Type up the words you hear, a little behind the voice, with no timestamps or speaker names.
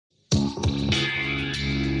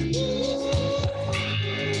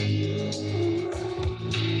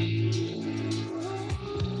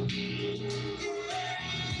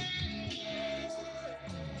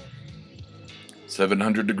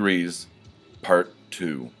700 Degrees, Part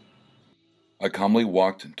 2. I calmly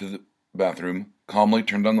walked to the bathroom, calmly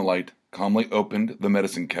turned on the light, calmly opened the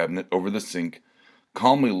medicine cabinet over the sink,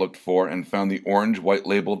 calmly looked for and found the orange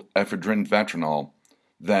white-labeled ephedrine Vatronol.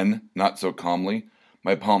 Then, not so calmly,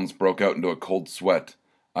 my palms broke out into a cold sweat.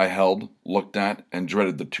 I held, looked at, and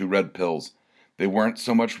dreaded the two red pills. They weren't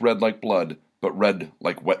so much red like blood, but red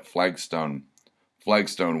like wet flagstone.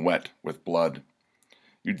 Flagstone wet with blood.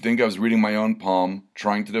 You'd think I was reading my own palm,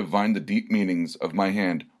 trying to divine the deep meanings of my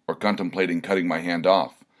hand, or contemplating cutting my hand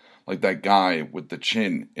off, like that guy with the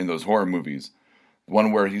chin in those horror movies, the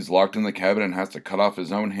one where he's locked in the cabin and has to cut off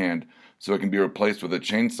his own hand so it can be replaced with a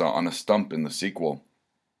chainsaw on a stump in the sequel.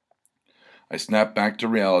 I snapped back to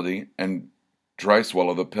reality and dry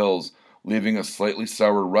swallowed the pills, leaving a slightly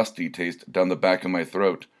sour rusty taste down the back of my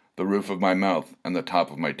throat, the roof of my mouth, and the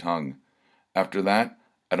top of my tongue. After that,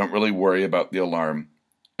 I don't really worry about the alarm.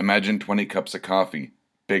 Imagine 20 cups of coffee,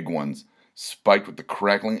 big ones, spiked with the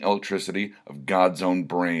crackling electricity of God's own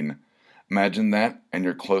brain. Imagine that, and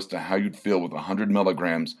you're close to how you'd feel with 100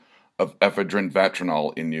 milligrams of ephedrine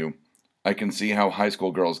Vatronol in you. I can see how high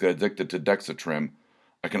school girls get addicted to Dexatrim.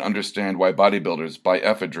 I can understand why bodybuilders buy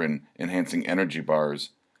ephedrine-enhancing energy bars.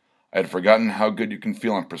 I had forgotten how good you can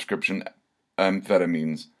feel on prescription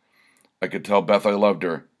amphetamines. I could tell Beth I loved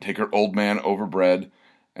her, take her old man over bread,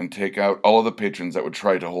 and take out all of the patrons that would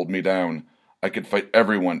try to hold me down. I could fight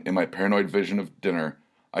everyone in my paranoid vision of dinner.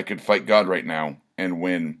 I could fight God right now, and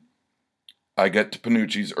win. I get to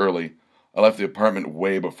Panucci's early. I left the apartment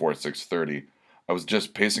way before 6:30. I was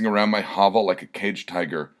just pacing around my hovel like a caged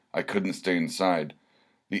tiger. I couldn't stay inside.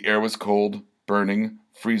 The air was cold, burning,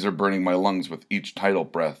 freezer burning my lungs with each tidal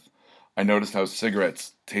breath. I noticed how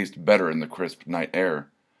cigarettes taste better in the crisp night air.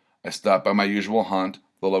 I stopped by my usual haunt,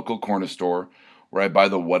 the local corner store, where I buy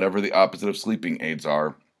the whatever the opposite of sleeping aids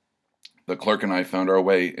are. The clerk and I found our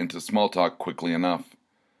way into small talk quickly enough.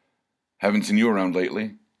 Haven't seen you around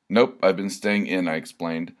lately? Nope, I've been staying in, I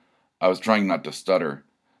explained. I was trying not to stutter.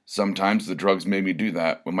 Sometimes the drugs made me do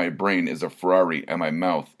that when my brain is a Ferrari and my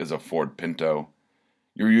mouth is a Ford Pinto.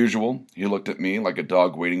 Your usual, he looked at me like a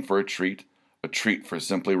dog waiting for a treat for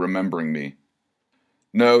simply remembering me.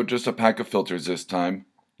 No, just a pack of filters this time.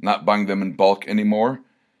 Not buying them in bulk anymore.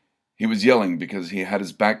 He was yelling because he had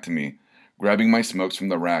his back to me, grabbing my smokes from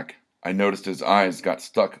the rack. I noticed his eyes got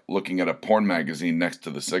stuck looking at a porn magazine next to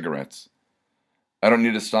the cigarettes. I don't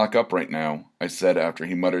need to stock up right now, I said after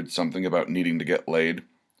he muttered something about needing to get laid.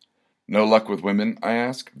 No luck with women, I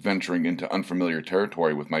asked, venturing into unfamiliar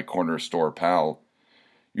territory with my corner store pal.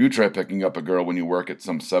 You try picking up a girl when you work at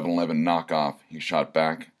some 7-Eleven knockoff, he shot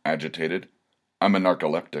back, agitated. I'm a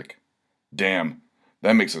narcoleptic. Damn,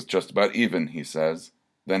 that makes us just about even, he says.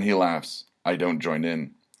 Then he laughs. I don't join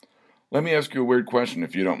in. Let me ask you a weird question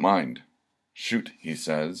if you don't mind. Shoot, he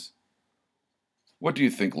says. What do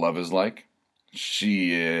you think love is like?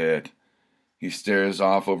 Shit. He stares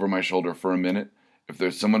off over my shoulder for a minute. If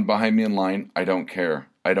there's someone behind me in line, I don't care.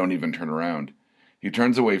 I don't even turn around. He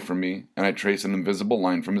turns away from me, and I trace an invisible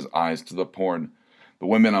line from his eyes to the porn. The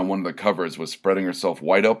woman on one of the covers was spreading herself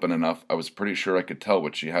wide open enough I was pretty sure I could tell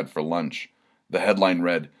what she had for lunch. The headline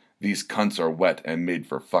read, "These cunts are wet and made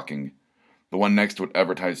for fucking." The one next to it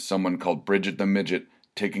advertised someone called Bridget the Midget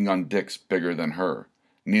taking on dicks bigger than her.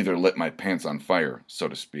 Neither lit my pants on fire, so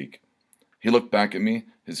to speak. He looked back at me,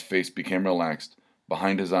 his face became relaxed.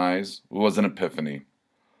 Behind his eyes was an epiphany.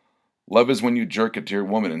 Love is when you jerk it to your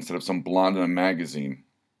woman instead of some blonde in a magazine.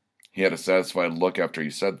 He had a satisfied look after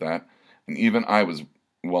he said that, and even I was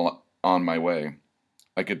well on my way.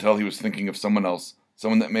 I could tell he was thinking of someone else,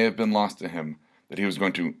 someone that may have been lost to him, that he was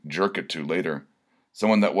going to jerk it to later.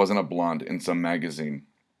 Someone that wasn't a blonde in some magazine.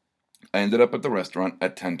 I ended up at the restaurant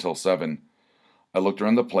at 10 till 7. I looked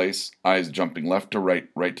around the place, eyes jumping left to right,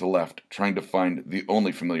 right to left, trying to find the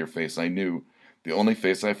only familiar face I knew. The only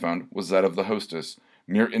face I found was that of the hostess,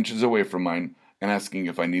 mere inches away from mine, and asking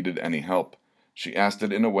if I needed any help. She asked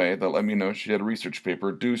it in a way that let me know she had a research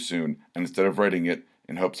paper due soon, and instead of writing it,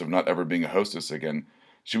 in hopes of not ever being a hostess again,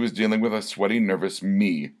 she was dealing with a sweaty, nervous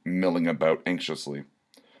me milling about anxiously.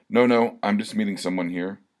 No, I'm just meeting someone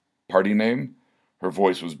here. Party name? Her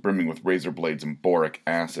voice was brimming with razor blades and boric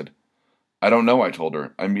acid. I don't know, I told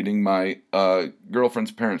her. I'm meeting my,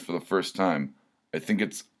 girlfriend's parents for the first time. I think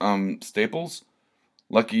it's, Staples?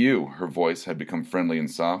 Lucky you, her voice had become friendly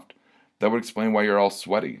and soft. That would explain why you're all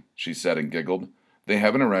sweaty, she said and giggled. They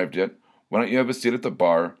haven't arrived yet. Why don't you have a seat at the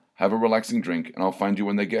bar, have a relaxing drink, and I'll find you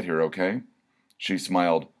when they get here, okay? She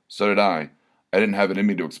smiled. So did I. I didn't have it in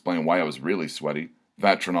me to explain why I was really sweaty.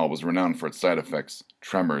 Vatronol was renowned for its side effects,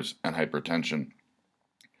 tremors, and hypertension.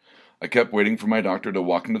 I kept waiting for my doctor to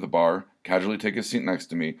walk into the bar, casually take a seat next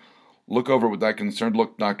to me, look over with that concerned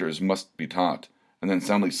look doctors must be taught, and then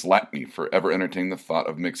soundly slap me for ever entertaining the thought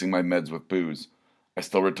of mixing my meds with booze. I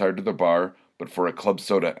still retired to the bar, but for a club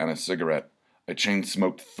soda and a cigarette. I chain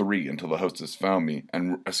smoked 3 until the hostess found me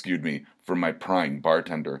and rescued me from my prying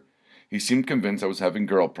bartender. He seemed convinced I was having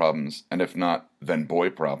girl problems, and if not, then boy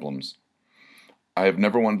problems. I have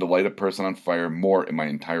never wanted to light a person on fire more in my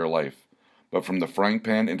entire life, but from the frying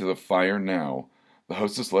pan into the fire now, the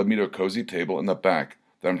hostess led me to a cozy table in the back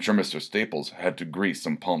that I'm sure Mr. Staples had to grease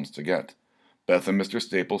some palms to get. Beth and Mr.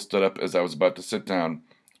 Staples stood up as I was about to sit down.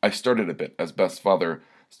 I started a bit as Beth's father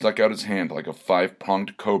stuck out his hand like a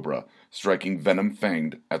 5-pronged cobra, striking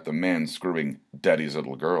venom-fanged at the man screwing Daddy's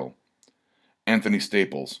little girl. Anthony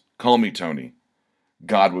Staples, call me Tony.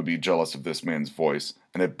 God would be jealous of this man's voice,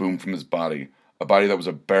 and it boomed from his body, a body that was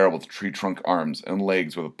a barrel with tree-trunk arms and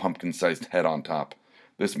legs with a pumpkin-sized head on top.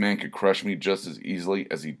 This man could crush me just as easily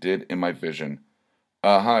as he did in my vision.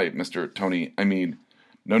 Hi, Mr. Tony,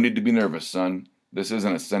 no need to be nervous, son. This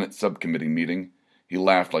isn't a Senate subcommittee meeting. He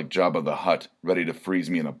laughed like Jabba the Hutt, ready to freeze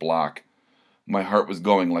me in a block. My heart was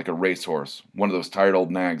going like a racehorse, one of those tired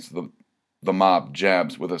old nags the mob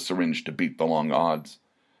jabs with a syringe to beat the long odds.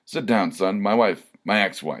 Sit down, son. My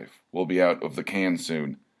ex-wife, will be out of the can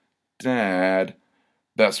soon. Dad.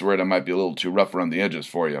 That's worried I might be a little too rough around the edges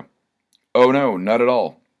for you. Oh, no, not at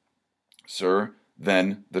all. Sir,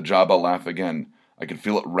 then, the Jabba laugh again. I could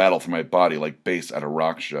feel it rattle through my body like bass at a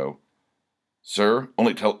rock show. Sir?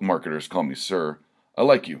 Only telemarketers call me sir. I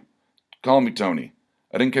like you. Call me Tony.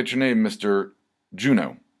 I didn't catch your name, Mr.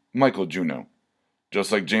 Juno. Michael Juno.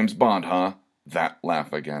 Just like James Bond, huh? That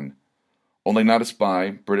laugh again. Only not a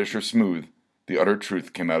spy, British or smooth. The utter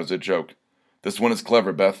truth came out as a joke. This one is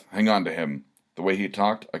clever, Beth. Hang on to him. The way he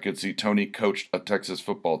talked, I could see Tony coached a Texas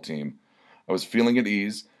football team. I was feeling at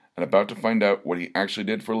ease and about to find out what he actually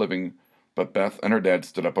did for a living, but Beth and her dad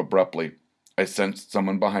stood up abruptly. I sensed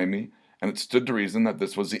someone behind me, and it stood to reason that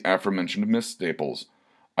this was the aforementioned Miss Staples.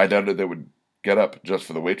 I doubted they would get up just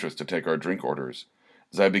for the waitress to take our drink orders.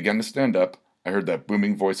 As I began to stand up, I heard that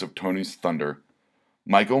booming voice of Tony's thunder.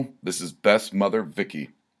 Michael, this is Beth's mother,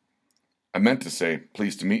 Vicky. I meant to say,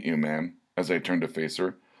 pleased to meet you, ma'am, as I turned to face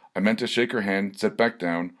her. I meant to shake her hand, sit back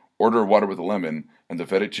down, order water with a lemon, and the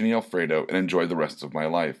fettuccine alfredo, and enjoy the rest of my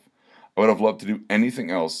life. I would have loved to do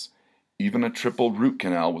anything else, even a triple root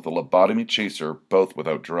canal with a lobotomy chaser, both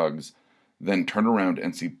without drugs, then turn around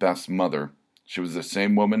and see Beth's mother. She was the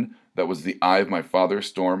same woman that was the eye of my father's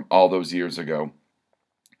storm all those years ago.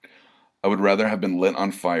 I would rather have been lit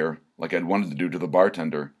on fire, like I'd wanted to do to the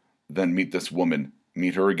bartender, than meet this woman.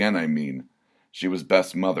 Meet her again, I mean. She was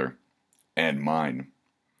Beth's mother. And mine.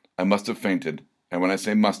 I must have fainted, and when I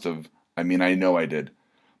say must have, I mean I know I did.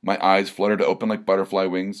 My eyes fluttered open like butterfly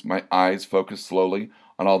wings, my eyes focused slowly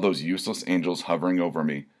on all those useless angels hovering over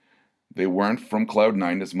me. They weren't from Cloud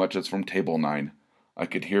 9 as much as from Table 9. I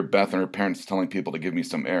could hear Beth and her parents telling people to give me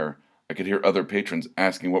some air. I could hear other patrons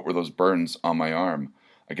asking what were those burns on my arm.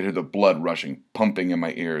 I could hear the blood rushing, pumping in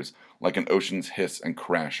my ears, like an ocean's hiss and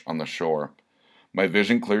crash on the shore. My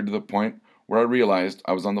vision cleared to the point where I realized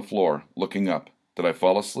I was on the floor, looking up. Did I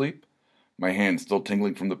fall asleep? My hand, still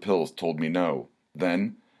tingling from the pills, told me no.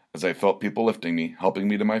 Then, as I felt people lifting me, helping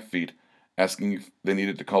me to my feet, asking if they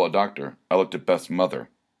needed to call a doctor, I looked at Beth's mother.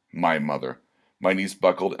 My mother. My knees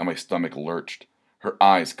buckled and my stomach lurched. Her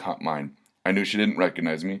eyes caught mine. I knew she didn't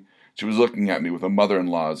recognize me. She was looking at me with a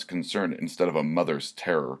mother-in-law's concern instead of a mother's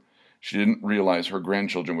terror. She didn't realize her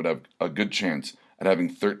grandchildren would have a good chance at having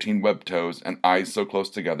 13 webbed toes and eyes so close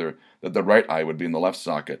together that the right eye would be in the left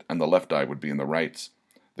socket and the left eye would be in the right's.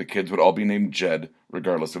 The kids would all be named Jed,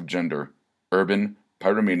 regardless of gender. Urban,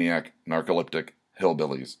 pyromaniac, narcoleptic,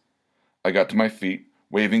 hillbillies. I got to my feet,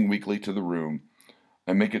 waving weakly to the room.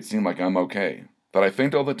 I make it seem like I'm okay, that I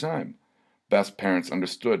faint all the time. Beth's parents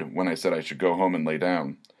understood when I said I should go home and lay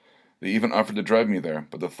down. They even offered to drive me there,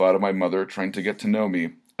 but the thought of my mother trying to get to know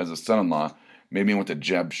me as a son-in-law made me want to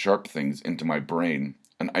jab sharp things into my brain.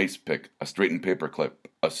 An ice pick, a straightened paper clip,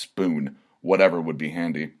 a spoon, whatever would be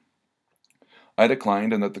handy. I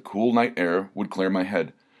declined and that the cool night air would clear my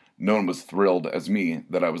head. No one was thrilled as me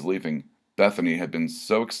that I was leaving. Bethany had been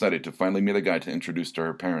so excited to finally meet a guy to introduce to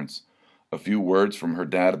her parents. A few words from her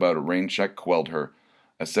dad about a rain check quelled her.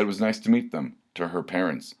 I said it was nice to meet them, to her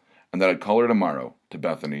parents, and that I'd call her tomorrow, to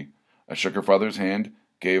Bethany. I shook her father's hand,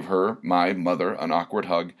 gave her, my mother, an awkward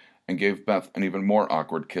hug, and gave Beth an even more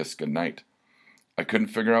awkward kiss goodnight. I couldn't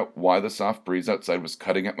figure out why the soft breeze outside was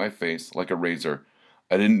cutting at my face like a razor.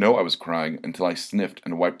 I didn't know I was crying until I sniffed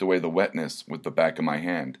and wiped away the wetness with the back of my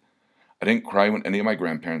hand. I didn't cry when any of my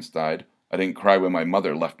grandparents died, I didn't cry when my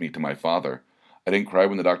mother left me to my father. I didn't cry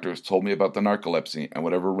when the doctors told me about the narcolepsy and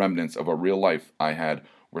whatever remnants of a real life I had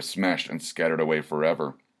were smashed and scattered away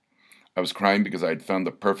forever. I was crying because I had found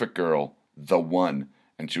the perfect girl, the one,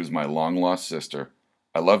 and she was my long-lost sister.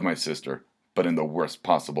 I love my sister, but in the worst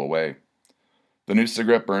possible way. The new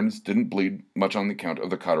cigarette burns didn't bleed much on account of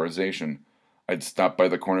the cauterization. I'd stopped by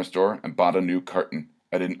the corner store and bought a new carton.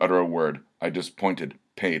 I didn't utter a word. I just pointed,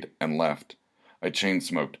 paid, and left. I chain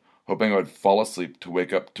smoked, hoping I would fall asleep to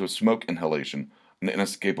wake up to a smoke inhalation, an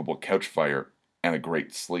inescapable couch fire, and a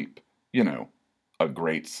great sleep. You know, a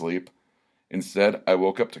great sleep. Instead, I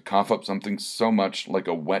woke up to cough up something so much like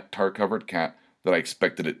a wet tar-covered cat that I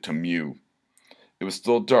expected it to mew. It was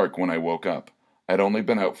still dark when I woke up. I had only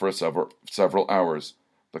been out for several hours.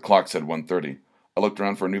 The clock said 1:30. I looked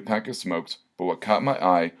around for a new pack of smokes, but what caught my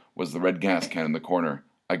eye was the red gas can in the corner.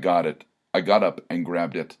 I got it. I got up and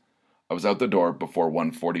grabbed it. I was out the door before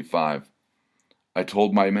 1:45. I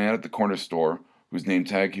told my man at the corner store, whose name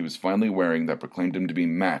tag he was finally wearing that proclaimed him to be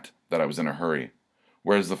Matt, that I was in a hurry.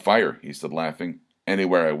 "Where's the fire?" he said, laughing.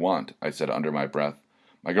 "Anywhere I want," I said under my breath.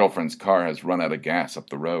 "My girlfriend's car has run out of gas up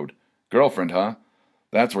the road." "Girlfriend, huh?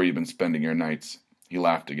 That's where you've been spending your nights." He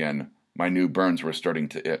laughed again. My new burns were starting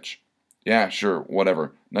to itch. "Yeah, sure,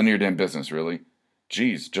 whatever. None of your damn business, really."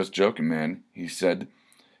 "Geez, just joking, man," he said.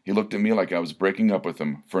 He looked at me like I was breaking up with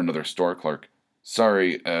him for another store clerk.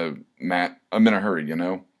 "Sorry, Matt, I'm in a hurry, you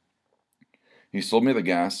know." He sold me the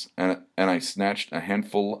gas, and I snatched a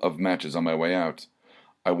handful of matches on my way out.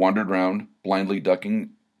 I wandered round, blindly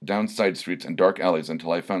ducking down side streets and dark alleys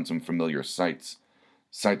until I found some familiar sights.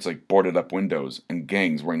 Sights like boarded up windows, and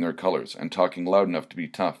gangs wearing their colors, and talking loud enough to be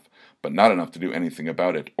tough, but not enough to do anything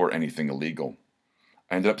about it, or anything illegal.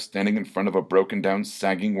 I ended up standing in front of a broken down,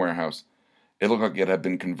 sagging warehouse. It looked like it had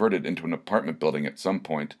been converted into an apartment building at some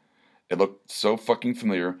point. It looked so fucking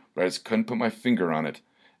familiar, but I just couldn't put my finger on it.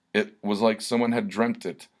 It was like someone had dreamt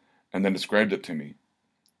it, and then described it to me.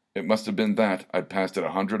 It must have been that I'd passed it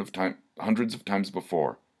hundreds of times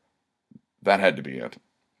before. That had to be it.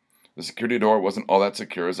 The security door wasn't all that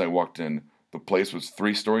secure as I walked in. The place was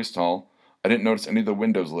 3 stories tall. I didn't notice any of the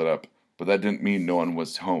windows lit up, but that didn't mean no one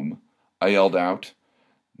was home. I yelled out,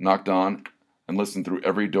 knocked on, and listened through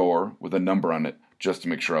every door with a number on it just to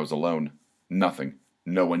make sure I was alone. Nothing.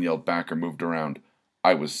 No one yelled back or moved around.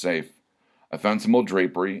 I was safe. I found some old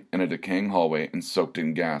drapery in a decaying hallway and soaked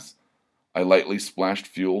in gas. I lightly splashed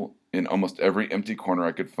fuel in almost every empty corner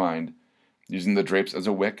I could find. Using the drapes as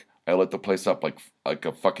a wick, I lit the place up like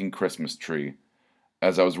a fucking Christmas tree.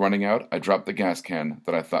 As I was running out, I dropped the gas can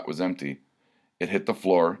that I thought was empty. It hit the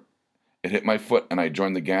floor. It hit my foot, and I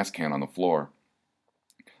joined the gas can on the floor.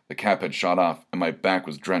 The cap had shot off, and my back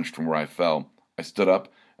was drenched from where I fell. I stood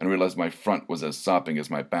up and realized my front was as sopping as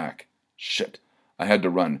my back. Shit. I had to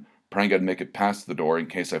run, praying I'd make it past the door in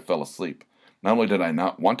case I fell asleep. Not only did I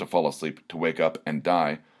not want to fall asleep to wake up and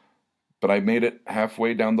die, but I made it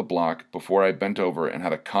halfway down the block before I bent over and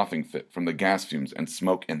had a coughing fit from the gas fumes and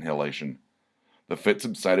smoke inhalation. The fit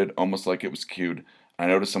subsided almost like it was cued,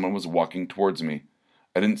 and I noticed someone was walking towards me.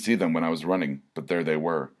 I didn't see them when I was running, but there they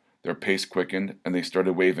were. Their pace quickened, and they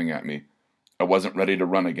started waving at me. I wasn't ready to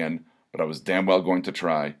run again, but I was damn well going to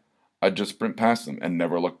try. I'd just sprint past them and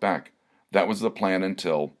never look back. That was the plan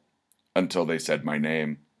until they said my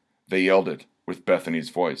name. They yelled it, with Bethany's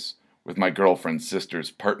voice, with my girlfriend's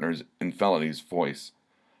sister's partner's in felony's voice.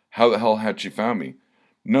 How the hell had she found me?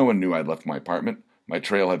 No one knew I'd left my apartment. My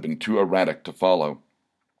trail had been too erratic to follow.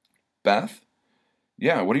 "Beth?"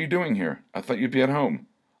 "Yeah, what are you doing here? I thought you'd be at home."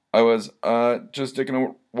 "I was, just taking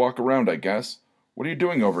a walk around, I guess. What are you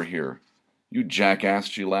doing over here?" "You jackass,"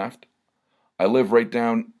 she laughed. "I live right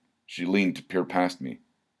down—" She leaned to peer past me.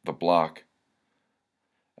 The block.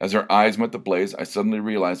 As her eyes met the blaze, I suddenly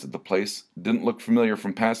realized that the place didn't look familiar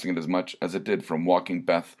from passing it as much as it did from walking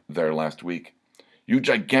Beth there last week. "You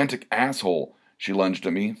gigantic asshole!" She lunged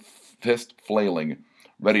at me, fist flailing,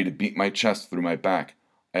 ready to beat my chest through my back.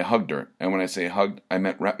 I hugged her, and when I say hugged, I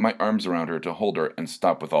meant wrap my arms around her to hold her and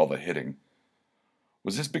stop with all the hitting.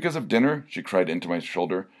 "Was this because of dinner?" She cried into my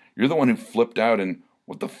shoulder. "You're the one who flipped out and—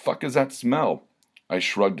 What the fuck is that smell?" I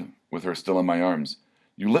shrugged with her still in my arms.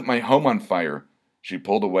 "You lit my home on fire." She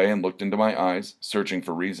pulled away and looked into my eyes, searching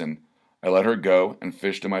for reason. I let her go and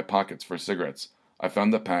fished in my pockets for cigarettes. I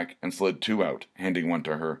found the pack and slid 2 out, handing one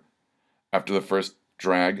to her. After the first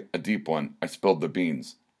drag, a deep one, I spilled the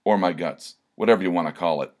beans. Or my guts. Whatever you want to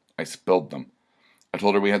call it. I spilled them. I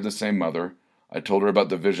told her we had the same mother. I told her about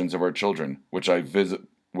the visions of our children, which I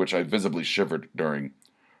visibly shivered during.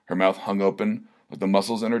 Her mouth hung open, like the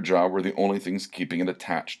muscles in her jaw were the only things keeping it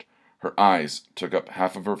attached. Her eyes took up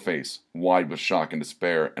half of her face, wide with shock and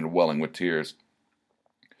despair and welling with tears.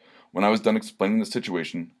 When I was done explaining the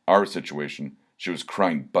situation, our situation, she was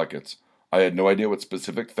crying buckets. I had no idea what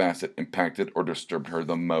specific facet impacted or disturbed her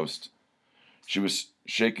the most. She was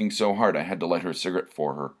shaking so hard I had to light her cigarette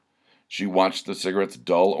for her. She watched the cigarette's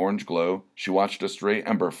dull orange glow. She watched a stray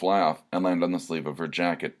ember fly off and land on the sleeve of her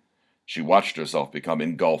jacket. She watched herself become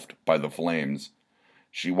engulfed by the flames.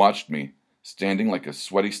 She watched me, standing like a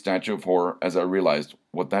sweaty statue of horror as I realized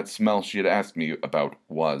what that smell she had asked me about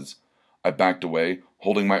was. I backed away,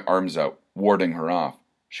 holding my arms out, warding her off.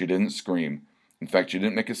 She didn't scream. In fact, she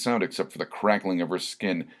didn't make a sound except for the crackling of her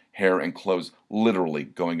skin, hair, and clothes literally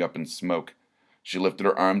going up in smoke. She lifted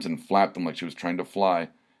her arms and flapped them like she was trying to fly.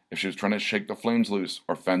 If she was trying to shake the flames loose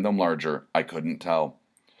or fan them larger, I couldn't tell.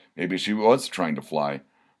 Maybe she was trying to fly.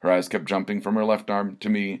 Her eyes kept jumping from her left arm to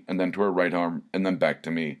me, and then to her right arm, and then back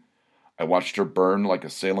to me. I watched her burn like a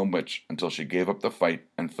Salem witch until she gave up the fight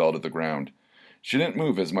and fell to the ground. She didn't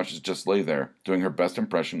move as much as just lay there, doing her best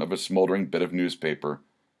impression of a smoldering bit of newspaper.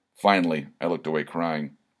 Finally, I looked away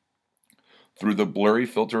crying. Through the blurry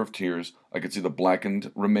filter of tears, I could see the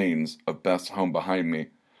blackened remains of Beth's home behind me.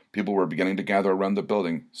 People were beginning to gather around the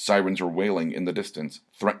building. Sirens were wailing in the distance,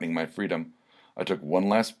 threatening my freedom. I took one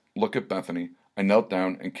last look at Bethany. I knelt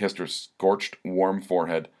down and kissed her scorched, warm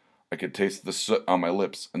forehead. I could taste the soot on my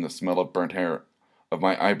lips and the smell of burnt hair, of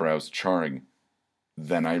my eyebrows charring.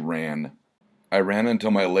 Then I ran. I ran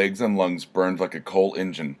until my legs and lungs burned like a coal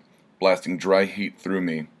engine, blasting dry heat through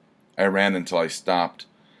me. I ran until I stopped.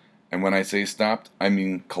 And when I say stopped, I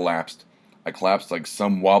mean collapsed. I collapsed like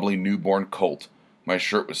some wobbly newborn colt. My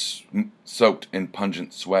shirt was soaked in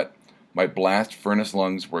pungent sweat. My blast furnace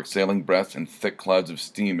lungs were exhaling breaths and thick clouds of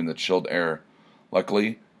steam in the chilled air.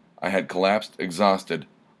 Luckily, I had collapsed, exhausted,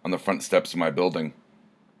 on the front steps of my building.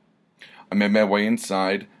 I made my way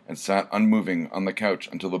inside and sat unmoving on the couch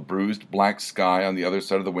until the bruised black sky on the other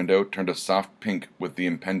side of the window turned a soft pink with the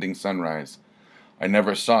impending sunrise. I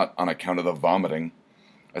never saw it on account of the vomiting.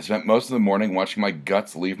 I spent most of the morning watching my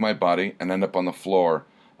guts leave my body and end up on the floor.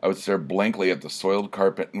 I would stare blankly at the soiled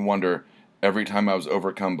carpet and wonder, every time I was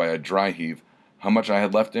overcome by a dry heave, how much I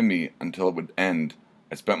had left in me until it would end.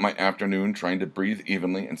 I spent my afternoon trying to breathe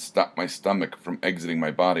evenly and stop my stomach from exiting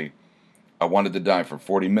my body. I wanted to die for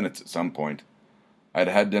 40 minutes at some point. I had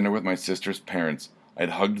had dinner with my sister's parents. I had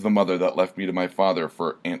hugged the mother that left me to my father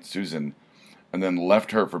for Aunt Susan, and then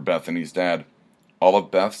left her for Bethany's dad. All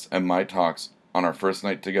of Beth's and my talks on our first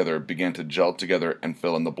night together began to gel together and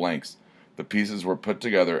fill in the blanks. The pieces were put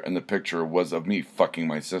together and the picture was of me fucking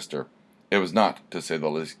my sister. It was not, to say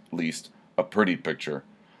the least, a pretty picture.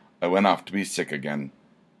 I went off to be sick again.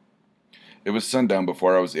 It was sundown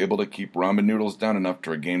before I was able to keep ramen noodles down enough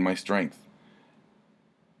to regain my strength.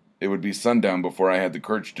 It would be sundown before I had the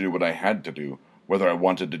courage to do what I had to do, whether I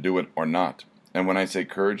wanted to do it or not. And when I say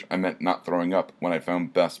courage, I meant not throwing up when I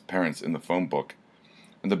found Beth's parents in the phone book.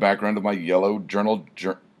 In the background of my yellow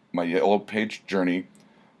page journey,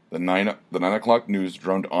 the 9 o'clock news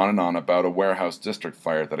droned on and on about a warehouse district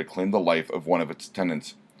fire that had claimed the life of one of its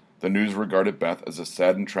tenants. The news regarded Beth as a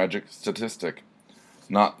sad and tragic statistic,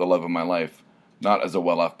 not the love of my life, not as a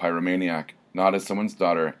well-off pyromaniac, not as someone's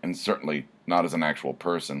daughter, and certainly not as an actual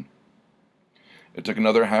person. It took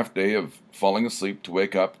another half day of falling asleep to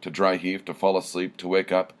wake up, to dry heave, to fall asleep, to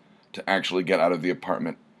wake up, to actually get out of the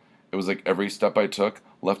apartment. It was like every step I took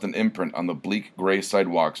left an imprint on the bleak gray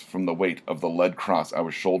sidewalks from the weight of the lead cross I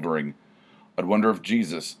was shouldering. I'd wonder if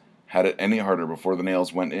Jesus had it any harder before the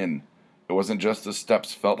nails went in. It wasn't just the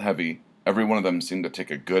steps felt heavy, every one of them seemed to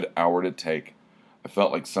take a good hour to take. I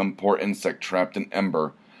felt like some poor insect trapped in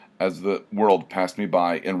ember as the world passed me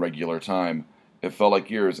by in regular time. It felt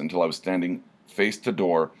like years until I was standing face to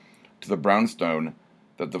door to the brownstone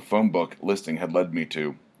that the phone book listing had led me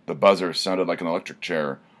to. The buzzer sounded like an electric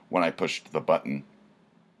chair when I pushed the button.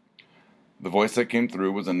 The voice that came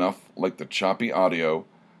through was enough like the choppy audio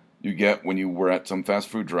you get when you were at some fast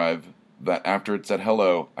food drive that after it said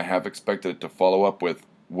hello, I half expected it to follow up with,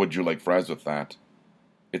 "Would you like fries with that?"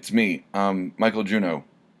 "It's me, Michael Juno."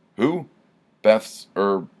 "Who?" "Beth's,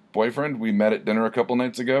 boyfriend we met at dinner a couple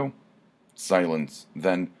nights ago." Silence.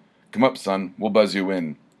 Then, "Come up, son, we'll buzz you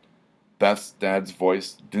in." Beth's dad's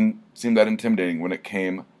voice didn't seem that intimidating when it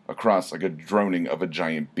came across like a droning of a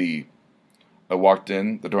giant bee. I walked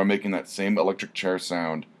in, the door making that same electric chair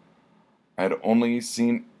sound. I had only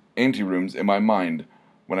seen anterooms in my mind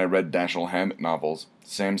when I read Dashiell Hammett novels.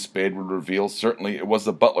 Sam Spade would reveal certainly it was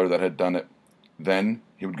the butler that had done it. Then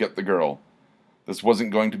he would get the girl. This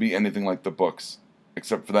wasn't going to be anything like the books,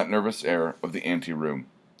 except for that nervous air of the anteroom.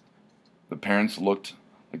 The parents looked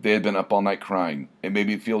like they had been up all night crying. It made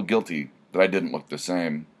me feel guilty that I didn't look the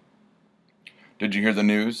same. Did you hear the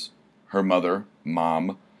news? Her mother,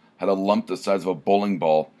 Mom, had a lump the size of a bowling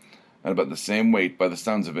ball and about the same weight, by the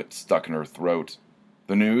sounds of it, stuck in her throat.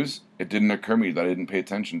 The news? It didn't occur to me that I didn't pay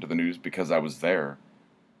attention to the news because I was there.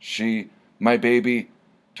 My baby.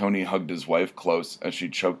 Tony hugged his wife close as she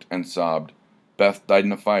choked and sobbed. Beth died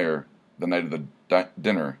in a fire the night of the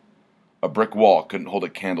dinner. A brick wall couldn't hold a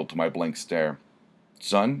candle to my blank stare.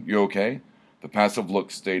 Son, you okay? The passive look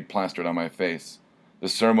stayed plastered on my face. The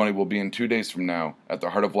ceremony will be in 2 days from now at the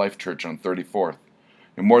Heart of Life Church on 34th.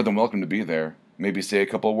 You're more than welcome to be there. Maybe say a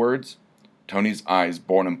couple words? Tony's eyes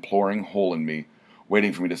bore an imploring hole in me,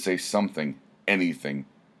 waiting for me to say something, anything.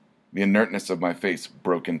 The inertness of my face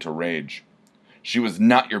broke into rage. She was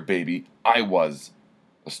not your baby. I was.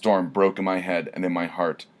 A storm broke in my head and in my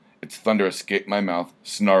heart. Its thunder escaped my mouth,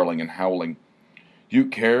 snarling and howling. You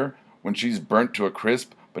care when she's burnt to a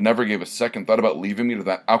crisp, but never gave a second thought about leaving me to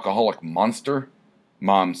that alcoholic monster?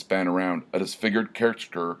 Mom span around, a disfigured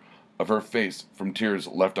caricature of her face from tears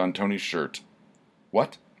left on Tony's shirt.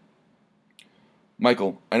 What?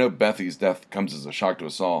 Michael, I know Bethy's death comes as a shock to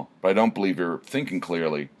us all, but I don't believe you're thinking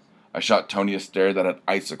clearly. I shot Tony a stare that had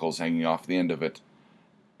icicles hanging off the end of it.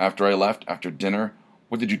 After I left, after dinner,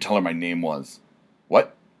 what did you tell her my name was?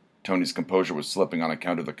 What? Tony's composure was slipping on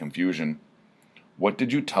account of the confusion. What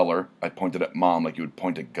did you tell her? I pointed at Mom like you would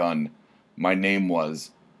point a gun. My name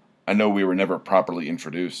was. I know we were never properly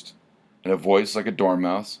introduced. In a voice like a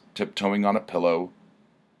dormouse, tiptoeing on a pillow,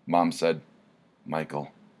 Mom said,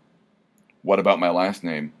 Michael. What about my last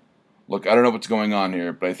name? Look, I don't know what's going on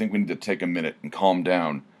here, but I think we need to take a minute and calm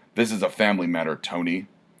down. This is a family matter, Tony.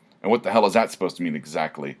 And what the hell is that supposed to mean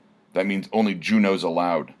exactly? That means only Junos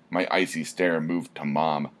allowed. My icy stare moved to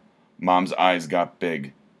Mom. Mom's eyes got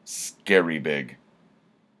big. Scary big.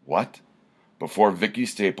 What? Before Vicky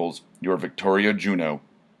Staples, you're Victoria Juno.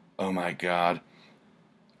 Oh my God.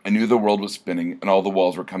 I knew the world was spinning and all the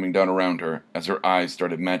walls were coming down around her as her eyes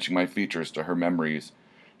started matching my features to her memories.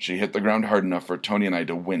 She hit the ground hard enough for Tony and I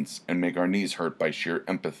to wince and make our knees hurt by sheer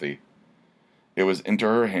empathy. It was into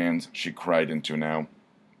her hands she cried into now.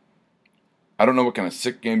 I don't know what kind of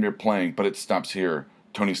sick game you're playing, but it stops here.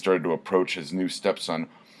 Tony started to approach his new stepson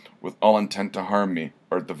with all intent to harm me,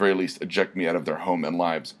 or at the very least eject me out of their home and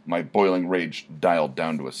lives. My boiling rage dialed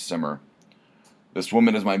down to a simmer. This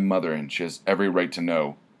woman is my mother, and she has every right to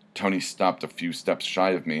know. Tony stopped a few steps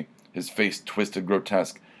shy of me, his face twisted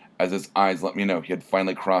grotesque, as his eyes let me know he had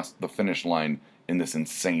finally crossed the finish line in this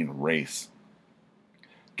insane race.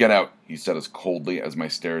 Get out, he said as coldly as my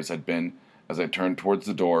stares had been. As I turned towards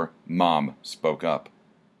the door, Mom spoke up.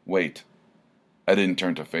 Wait. I didn't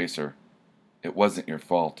turn to face her. It wasn't your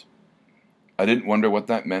fault. I didn't wonder what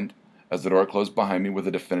that meant as the door closed behind me with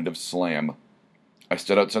a definitive slam. I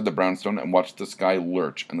stood outside the brownstone and watched the sky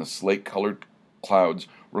lurch and the slate-colored clouds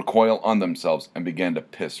recoil on themselves and began to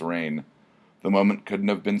piss rain. The moment couldn't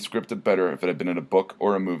have been scripted better if it had been in a book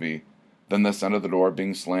or a movie. Then the sound of the door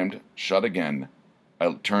being slammed shut again.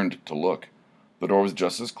 I turned to look. The door was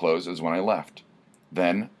just as closed as when I left.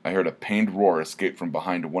 Then I heard a pained roar escape from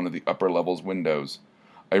behind one of the upper level's windows.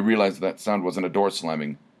 I realized that sound wasn't a door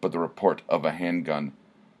slamming, but the report of a handgun.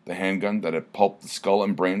 The handgun that had pulped the skull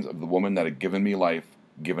and brains of the woman that had given me life,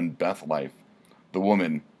 given Beth life. The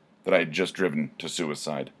woman that I had just driven to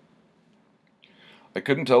suicide. I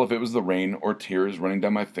couldn't tell if it was the rain or tears running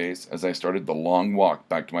down my face as I started the long walk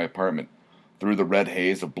back to my apartment. Through the red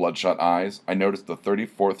haze of bloodshot eyes, I noticed the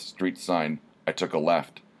 34th Street sign. I took a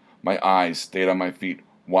left. My eyes stayed on my feet,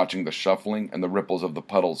 watching the shuffling and the ripples of the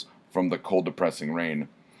puddles from the cold, depressing rain.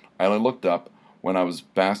 I only looked up when I was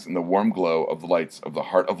basked in the warm glow of the lights of the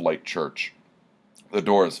Heart of Light Church. The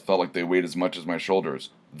doors felt like they weighed as much as my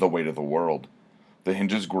shoulders, the weight of the world. The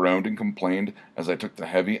hinges groaned and complained as I took the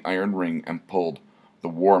heavy iron ring and pulled. The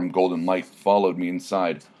warm golden light followed me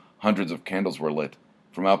inside. Hundreds of candles were lit.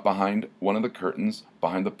 From out behind one of the curtains,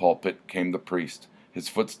 behind the pulpit, came the priest. His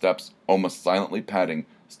footsteps, almost silently padding,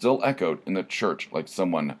 still echoed in the church like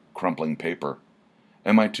someone crumpling paper.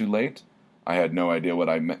 Am I too late? I had no idea what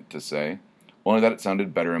I meant to say, only that it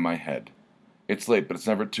sounded better in my head. It's late, but it's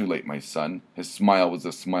never too late, my son. His smile was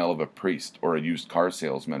the smile of a priest or a used car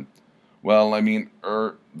salesman. Well, I mean,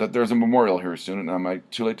 that there's a memorial here soon, and am I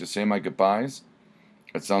too late to say my goodbyes?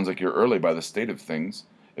 It sounds like you're early by the state of things,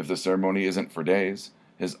 if the ceremony isn't for days.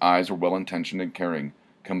 His eyes were well-intentioned and caring.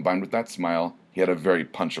 Combined with that smile, he had a very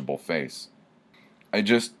punchable face.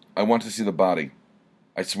 I want to see the body.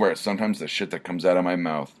 I swear, sometimes the shit that comes out of my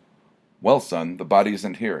mouth. Well, son, the body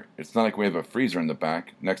isn't here. It's not like we have a freezer in the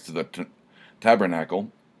back, next to the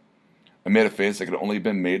tabernacle. I made a face that could only have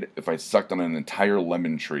been made if I sucked on an entire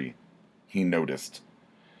lemon tree. He noticed.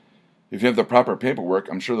 If you have the proper paperwork,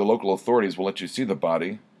 I'm sure the local authorities will let you see the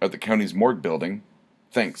body at the county's morgue building.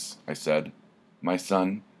 Thanks, I said. My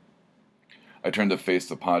son. I turned to face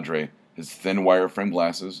the padre. His thin wire-frame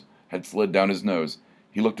glasses had slid down his nose.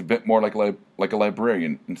 He looked a bit more like a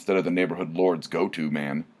librarian instead of the neighborhood lord's go-to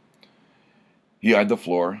man. He eyed the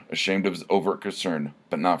floor, ashamed of his overt concern,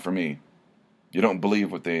 but not for me. You don't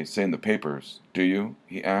believe what they say in the papers, do you?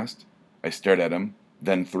 He asked. I stared at him,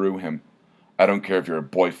 then through him. I don't care if you're a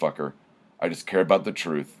boy fucker. I just care about the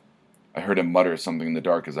truth. I heard him mutter something in the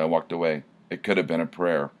dark as I walked away. It could have been a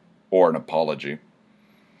prayer, or an apology.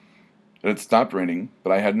 It had stopped raining,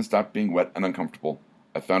 but I hadn't stopped being wet and uncomfortable.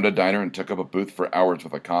 I found a diner and took up a booth for hours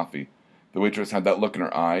with a coffee. The waitress had that look in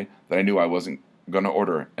her eye that I knew I wasn't going to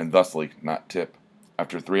order, and thusly not tip.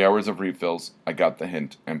 After 3 hours of refills, I got the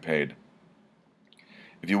hint and paid.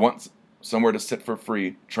 If you want somewhere to sit for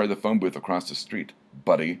free, try the phone booth across the street,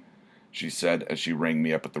 buddy, she said as she rang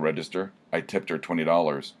me up at the register. I tipped her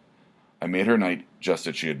 $20. I made her night just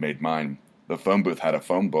as she had made mine. The phone booth had a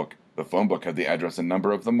phone book. The phone book had the address and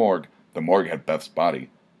number of the morgue. The morgue had Beth's body.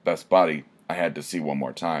 Beth's body I had to see one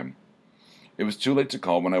more time. It was too late to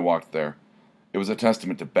call when I walked there. It was a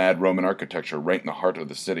testament to bad Roman architecture right in the heart of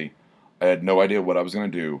the city. I had no idea what I was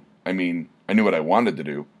going to do. I mean, I knew what I wanted to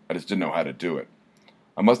do. I just didn't know how to do it.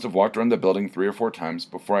 I must have walked around the building 3 or 4 times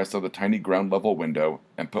before I saw the tiny ground-level window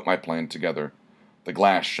and put my plan together. The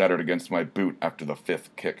glass shattered against my boot after the 5th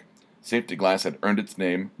kick. Safety glass had earned its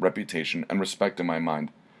name, reputation, and respect in my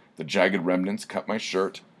mind. The jagged remnants cut my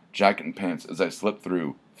shirt, jacket, and pants as I slipped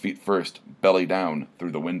through, feet first, belly down,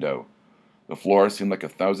 through the window. The floor seemed like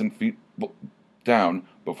 1,000 feet down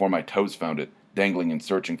before my toes found it, dangling and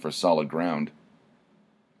searching for solid ground.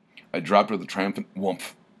 I dropped with a triumphant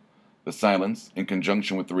whoomph. The silence, in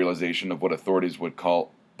conjunction with the realization of what authorities would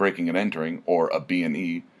call breaking and entering, or a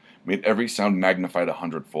B&E, made every sound magnified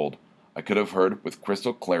 100-fold. I could have heard with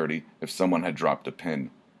crystal clarity if someone had dropped a pin.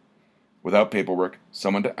 Without paperwork,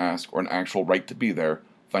 someone to ask, or an actual right to be there,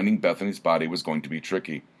 finding Bethany's body was going to be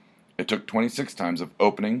tricky. It took 26 times of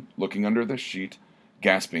opening, looking under the sheet,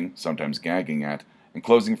 gasping, sometimes gagging at, and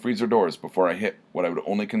closing freezer doors before I hit what I would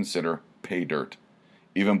only consider pay dirt.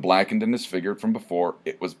 Even blackened and disfigured from before,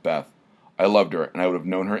 it was Beth. I loved her, and I would have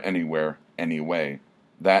known her anywhere, anyway.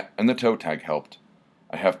 That and the toe tag helped.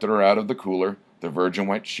 I hefted her out of the cooler, the virgin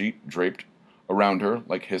white sheet draped around her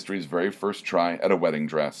like history's very first try at a wedding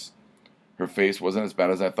dress. Her face wasn't as bad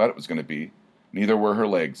as I thought it was going to be. Neither were her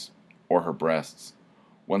legs, or her breasts.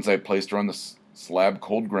 Once I placed her on the slab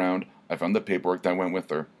cold ground, I found the paperwork that went with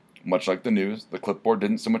her. Much like the news, the clipboard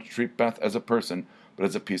didn't so much treat Beth as a person, but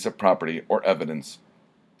as a piece of property or evidence.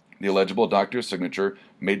 The illegible doctor's signature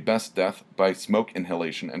made Beth's death by smoke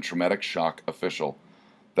inhalation and traumatic shock official.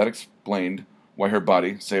 That explained why her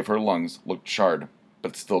body, save her lungs, looked charred,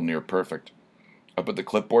 but still near perfect. I put the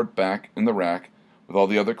clipboard back in the rack with all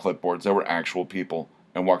the other clipboards that were actual people,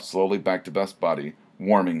 and walked slowly back to Beth's body,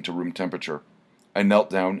 warming to room temperature. I knelt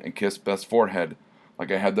down and kissed Beth's forehead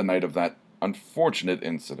like I had the night of that unfortunate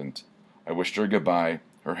incident. I wished her goodbye.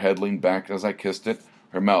 Her head leaned back as I kissed it,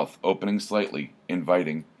 her mouth opening slightly,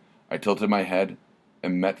 inviting. I tilted my head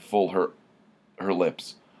and met full her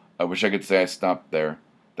lips. I wish I could say I stopped there,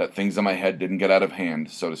 that things in my head didn't get out of hand,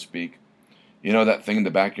 so to speak. You know that thing in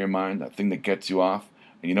the back of your mind, that thing that gets you off,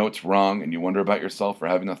 and you know it's wrong, and you wonder about yourself for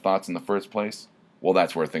having the thoughts in the first place? Well,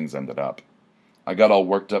 that's where things ended up. I got all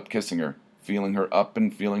worked up kissing her, feeling her up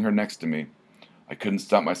and feeling her next to me. I couldn't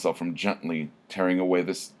stop myself from gently tearing away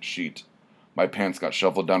this sheet. My pants got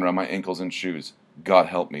shuffled down around my ankles and shoes. God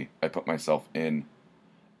help me, I put myself in.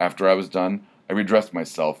 After I was done, I redressed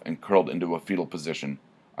myself and curled into a fetal position.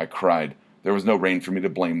 I cried. There was no Rain for me to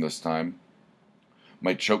blame this time.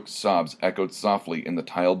 My choked sobs echoed softly in the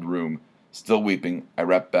tiled room. Still weeping, I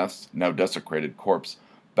wrapped Beth's, now desecrated, corpse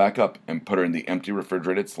back up and put her in the empty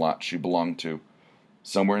refrigerated slot she belonged to.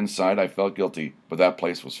 Somewhere inside I felt guilty, but that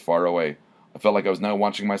place was far away. I felt like I was now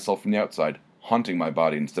watching myself from the outside, haunting my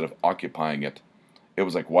body instead of occupying it. It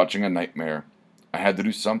was like watching a nightmare. I had to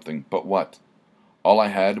do something, but what? All I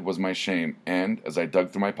had was my shame, and, as I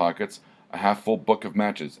dug through my pockets, a half-full book of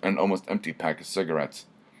matches and an almost empty pack of cigarettes.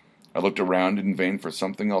 I looked around in vain for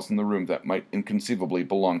something else in the room that might inconceivably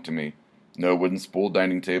belong to me. No wooden spool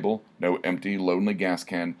dining table, no empty, lonely gas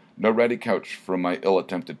can, no ratty couch from my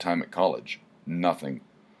ill-attempted time at college. Nothing.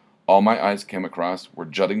 All my eyes came across were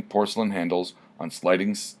jutting porcelain handles on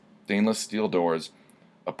sliding stainless steel doors,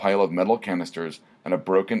 a pile of metal canisters, and a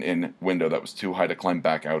broken-in window that was too high to climb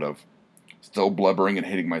back out of. Still blubbering and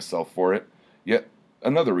hating myself for it, yet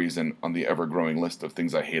Another reason on the ever-growing list of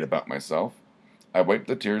things I hate about myself. I wiped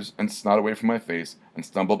the tears and snot away from my face and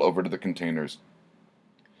stumbled over to the containers.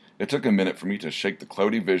 It took a minute for me to shake the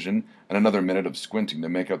cloudy vision and another minute of squinting to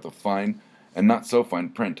make out the fine and not so fine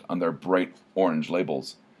print on their bright orange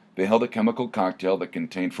labels. They held a chemical cocktail that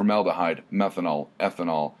contained formaldehyde, methanol,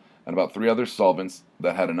 ethanol, and about 3 other solvents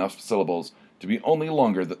that had enough syllables to be only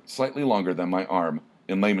slightly longer than my arm.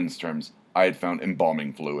 In layman's terms, I had found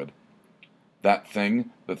embalming fluid. That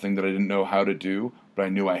thing, the thing that I didn't know how to do, but I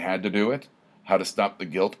knew I had to do it, how to stop the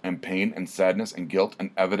guilt and pain and sadness and guilt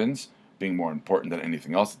and evidence being more important than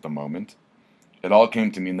anything else at the moment. It all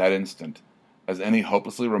came to me in that instant. As any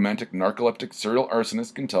hopelessly romantic narcoleptic serial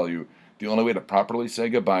arsonist can tell you, the only way to properly say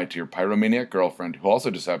goodbye to your pyromaniac girlfriend, who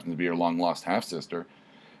also just happens to be your long-lost half-sister,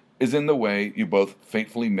 is in the way you both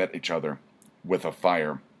fatefully met each other, with a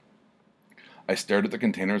fire. I stared at the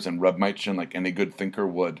containers and rubbed my chin like any good thinker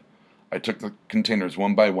would. I took the containers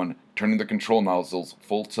one by one, turning the control nozzles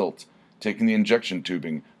full tilt, taking the injection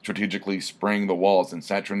tubing, strategically spraying the walls and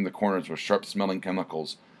saturating the corners with sharp-smelling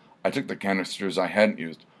chemicals. I took the canisters I hadn't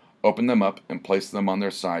used, opened them up, and placed them on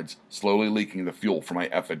their sides, slowly leaking the fuel for my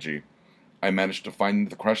effigy. I managed to find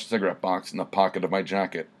the crushed cigarette box in the pocket of my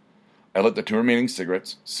jacket. I lit the 2 remaining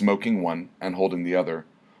cigarettes, smoking one and holding the other.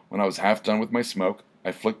 When I was half done with my smoke,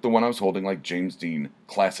 I flicked the one I was holding like James Dean,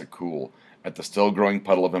 classic cool, at the still-growing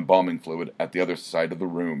puddle of embalming fluid at the other side of the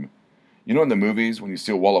room. You know in the movies when you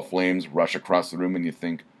see a wall of flames rush across the room and you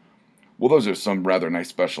think, well, those are some rather nice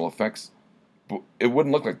special effects, but it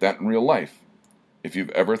wouldn't look like that in real life. If you've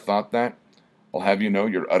ever thought that, I'll have you know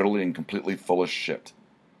you're utterly and completely full of shit.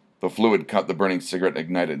 The fluid caught the burning cigarette and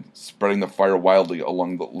ignited, spreading the fire wildly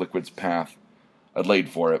along the liquid's path. I laid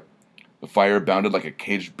for it. The fire bounded like a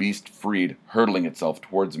caged beast freed, hurtling itself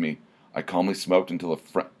towards me. I calmly smoked until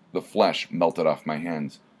the flesh melted off my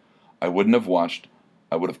hands. I wouldn't have watched.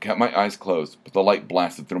 I would have kept my eyes closed, but the light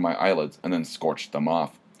blasted through my eyelids and then scorched them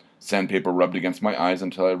off. Sandpaper rubbed against my eyes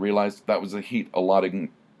until I realized that was the heat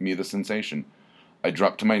allotting me the sensation. I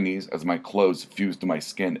dropped to my knees as my clothes fused to my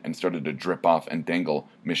skin and started to drip off and dangle,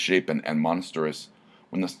 misshapen and monstrous.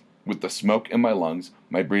 With the smoke in my lungs,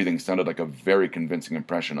 my breathing sounded like a very convincing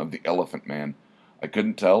impression of the Elephant Man. I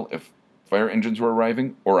couldn't tell if fire engines were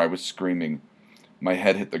arriving or I was screaming. My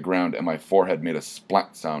head hit the ground and my forehead made a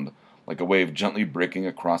splat sound, like a wave gently breaking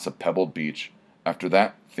across a pebbled beach. After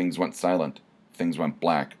that, things went silent. Things went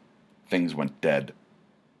black. Things went dead.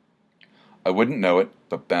 I wouldn't know it,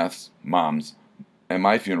 but Beth's, Mom's, and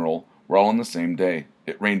my funeral were all on the same day.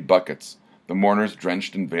 It rained buckets, the mourners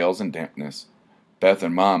drenched in veils and dampness. Beth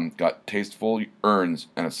and Mom got tasteful urns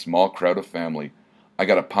and a small crowd of family. I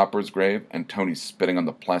got a pauper's grave and Tony spitting on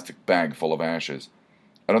the plastic bag full of ashes.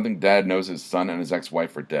 I don't think Dad knows his son and his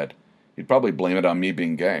ex-wife are dead. He'd probably blame it on me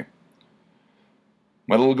being gay.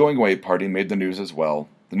 My little going-away party made the news as well.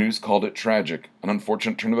 The news called it tragic, an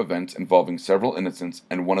unfortunate turn of events involving several innocents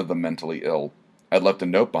and one of them mentally ill. I'd left a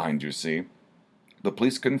note behind, you see. The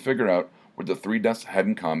police couldn't figure out what the 3 deaths had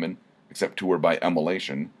in common, except 2 were by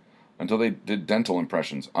immolation, until they did dental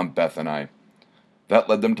impressions on Beth and I. That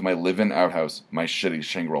led them to my live-in outhouse, my shitty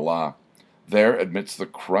Shangri-La. There, amidst the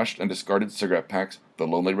crushed and discarded cigarette packs, the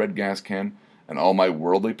lonely red gas can, and all my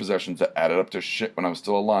worldly possessions that added up to shit when I was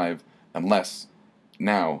still alive, and less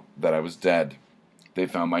now that I was dead, they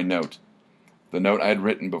found my note. The note I had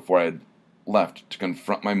written before I had left to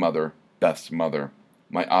confront my mother, Beth's mother.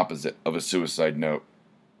 My opposite of a suicide note.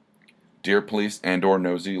 Dear police and/or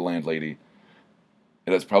nosy landlady,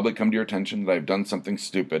 it has probably come to your attention that I have done something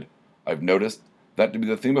stupid. I've noticed that to be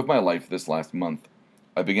the theme of my life this last month.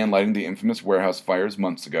 I began lighting the infamous warehouse fires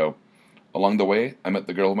months ago. Along the way, I met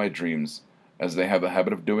the girl of my dreams. As they have a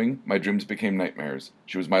habit of doing, my dreams became nightmares.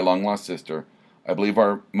 She was my long-lost sister. I believe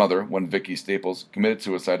our mother, one Vicky Staples, committed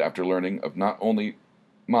suicide after learning of not only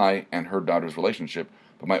my and her daughter's relationship,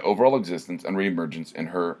 but my overall existence and reemergence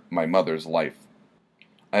in my mother's life.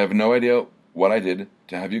 I have no idea what I did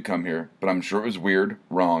to have you come here, but I'm sure it was weird,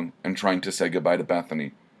 wrong, and trying to say goodbye to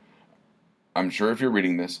Bethany. I'm sure if you're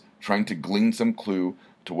reading this, trying to glean some clue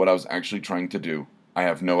to what I was actually trying to do. I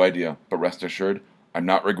have no idea, but rest assured, I'm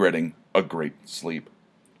not regretting a great sleep.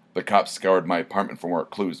 The cops scoured my apartment for more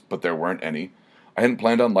clues, but there weren't any. I hadn't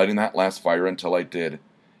planned on lighting that last fire until I did.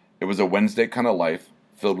 It was a Wednesday kind of life,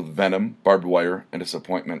 filled with venom, barbed wire, and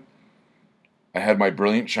disappointment. I had my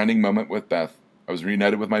brilliant shining moment with Beth. I was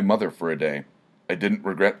reunited with my mother for a day. I didn't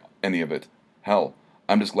regret any of it. Hell,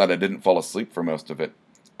 I'm just glad I didn't fall asleep for most of it.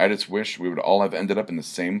 I just wish we would all have ended up in the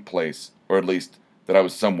same place, or at least that I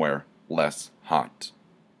was somewhere less hot.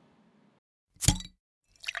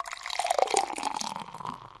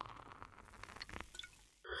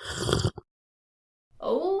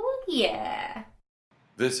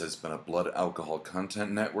 This has been a Blood Alcohol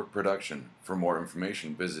Content Network production. For more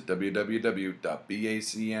information, visit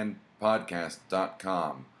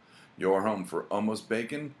www.bacnpodcast.com. Your home for Almost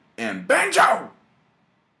Bacon and Banjo!